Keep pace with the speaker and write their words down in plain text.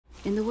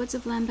In the woods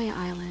of Lambay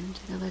Island,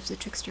 there lives a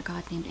trickster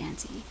god named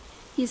Anti.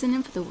 He is a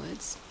nymph of the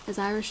woods, as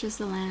Irish as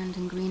the land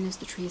and green as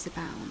the trees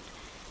abound,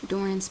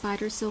 adorned in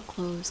spider silk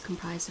clothes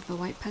comprised of a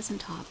white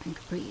peasant top and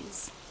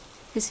capris.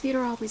 His feet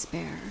are always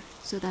bare,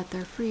 so that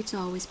they're free to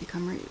always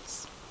become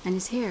roots, and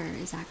his hair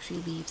is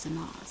actually leaves and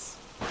moss.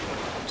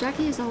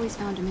 Jackie has always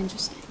found him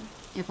interesting,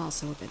 if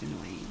also a bit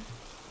annoying.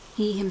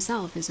 He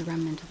himself is a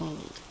remnant of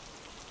old.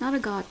 Not a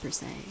god per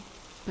se,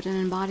 but an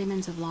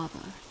embodiment of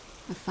lava,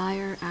 of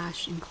fire,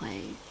 ash, and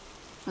clay,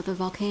 of the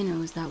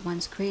volcanoes that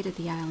once created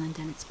the island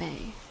and its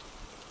bay.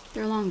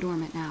 They're long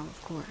dormant now,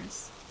 of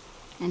course,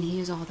 and he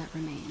is all that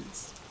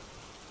remains.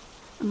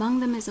 Among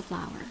them is a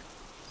flower,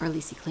 or at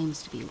least he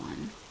claims to be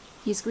one.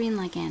 He's green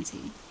like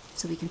Anti,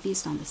 so he can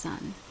feast on the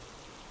sun,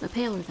 but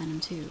paler than him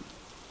too.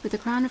 With a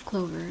crown of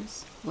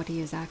clovers, what he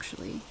is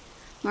actually,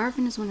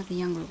 Marvin is one of the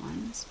younger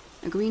ones,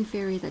 a green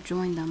fairy that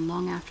joined them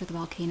long after the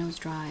volcanoes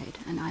dried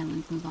and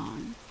island moved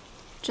on.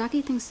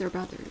 Jackie thinks they're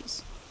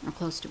brothers, or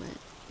close to it,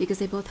 because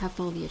they both have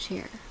foliage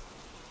hair.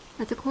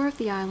 At the core of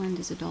the island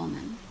is a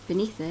dolmen.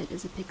 Beneath it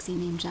is a pixie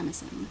named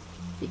Jemison,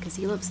 because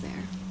he lives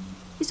there.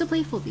 He's a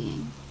playful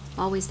being,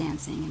 always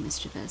dancing and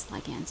mischievous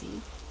like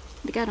Anti.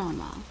 They get on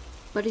well,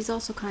 but he's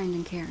also kind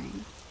and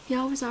caring. He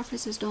always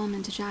offers his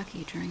dolmen to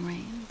Jackie during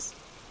rains.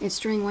 It's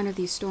during one of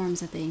these storms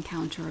that they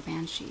encounter a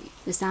banshee.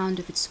 The sound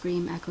of its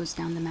scream echoes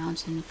down the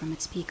mountain from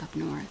its peak up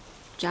north.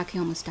 Jackie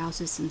almost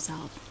douses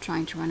himself,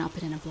 trying to run up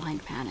it in a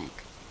blind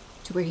panic,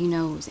 to where he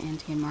knows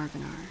Anti and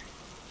Marvin are.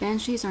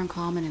 Banshees aren't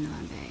common in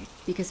Lambay,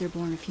 because they're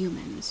born of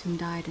humans whom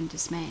died in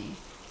dismay,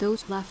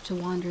 those left to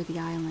wander the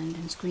island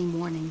and scream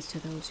warnings to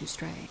those who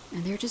stray.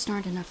 And there just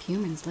aren't enough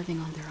humans living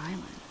on their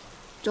island.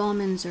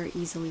 Dolmens are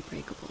easily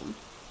breakable.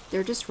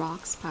 They're just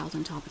rocks piled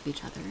on top of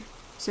each other.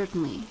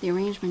 Certainly, the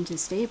arrangement is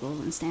stable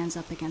and stands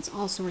up against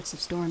all sorts of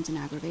storms and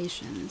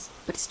aggravations,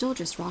 but it's still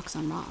just rocks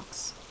on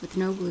rocks, with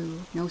no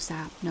glue, no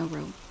sap, no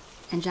rope.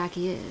 And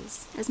Jackie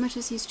is, as much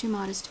as he's too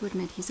modest to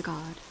admit he's a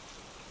god,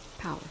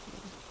 powerful.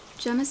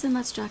 Jemison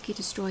lets Jackie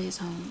destroy his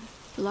home.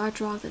 The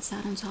large rock that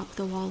sat on top of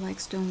the wall-like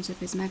stones of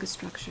his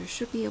megastructure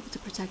should be able to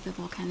protect the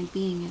volcanic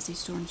being as he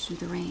storms through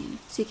the rain,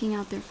 seeking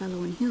out their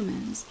fellow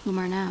inhumans, whom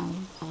are now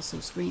also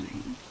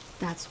screaming.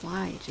 That's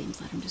why James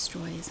let him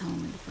destroy his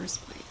home in the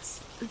first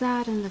place.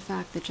 That and the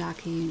fact that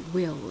Jackie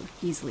will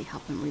easily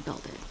help him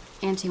rebuild it.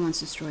 Anti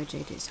once destroyed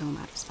JJ's home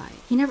out of spite.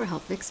 He never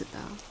helped fix it,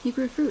 though. He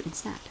grew fruit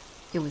instead.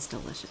 It was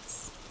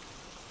delicious.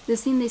 The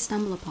scene they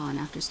stumble upon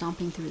after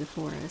stomping through the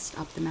forest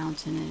up the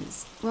mountain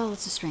is, well,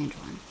 it's a strange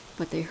one.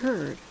 What they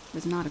heard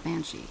was not a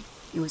banshee.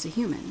 It was a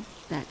human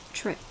that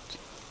tripped.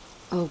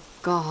 Oh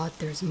God,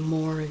 there's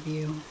more of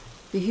you.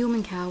 The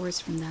human cowers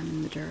from them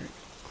in the dirt,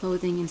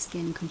 clothing and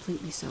skin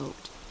completely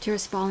soaked,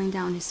 tears falling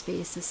down his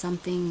face as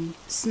something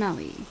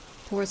smelly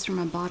pours from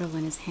a bottle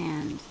in his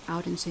hand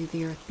out into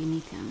the earth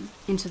beneath him,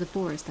 into the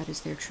forest that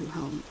is their true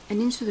home, and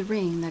into the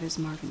ring that is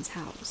Marvin's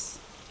house.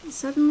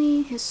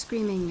 Suddenly, his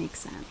screaming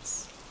makes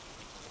sense.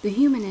 The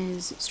human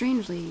is,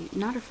 strangely,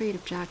 not afraid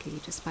of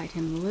Jackie, despite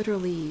him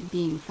literally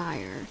being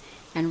fire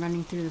and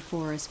running through the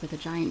forest with a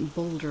giant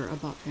boulder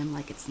above him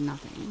like it's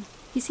nothing.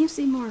 He seems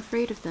to be more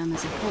afraid of them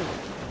as a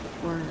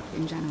whole, or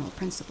in general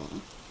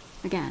principle.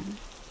 Again,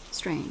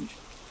 strange.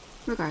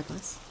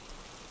 Regardless.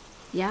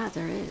 Yeah,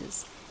 there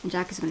is, and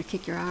Jackie's gonna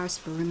kick your ass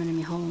for ruining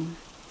me home.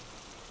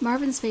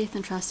 Marvin's faith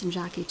and trust in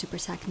Jackie to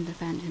protect and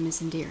defend him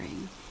is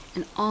endearing,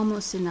 and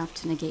almost enough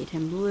to negate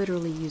him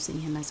literally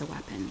using him as a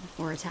weapon,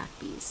 or attack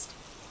beast.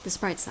 The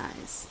sprite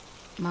size.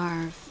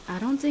 Marv, I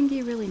don't think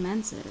he really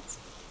meant it.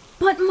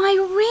 But my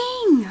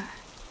ring!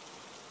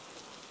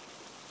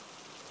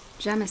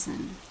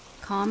 Jemison,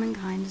 calm and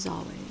kind as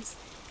always,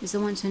 is the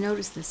one to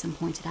notice this and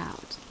point it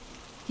out.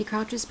 He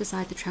crouches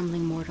beside the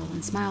trembling mortal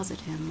and smiles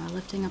at him while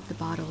lifting up the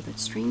bottle that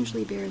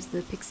strangely bears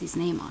the pixie's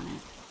name on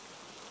it.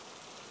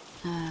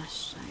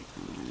 Shite,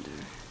 I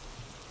wonder.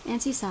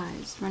 Anti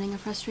sighs, running a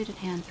frustrated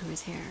hand through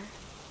his hair.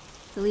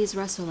 The leaves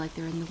rustle like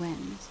they're in the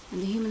wind,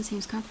 and the human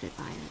seems comforted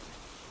by it.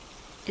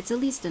 It's at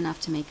least enough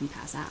to make him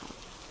pass out.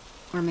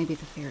 Or maybe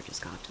the fear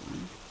just got to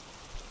him.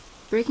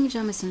 Breaking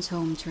Jemison's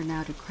home turned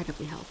out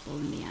incredibly helpful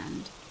in the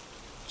end.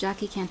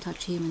 Jackie can't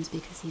touch humans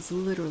because he's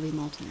literally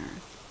molten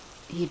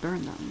earth. He'd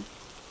burn them.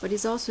 But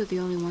he's also the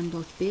only one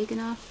both big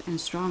enough and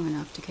strong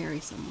enough to carry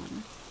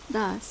someone.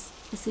 Thus,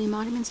 it's the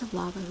embodiment of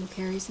lava who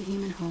carries the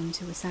human home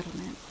to a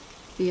settlement,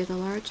 via the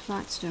large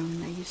flat stone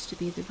that used to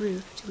be the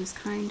roof to his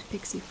kind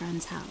pixie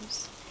friend's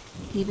house,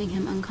 leaving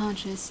him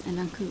unconscious and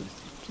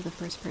uncouth to the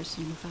first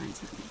person who finds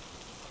him.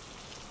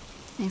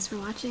 Thanks for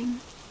watching.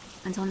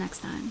 Until next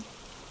time,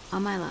 all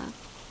my love.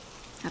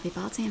 Happy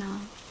Beltane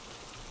all.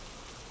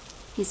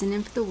 He's a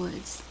nymph of the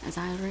woods, as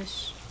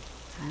Irish.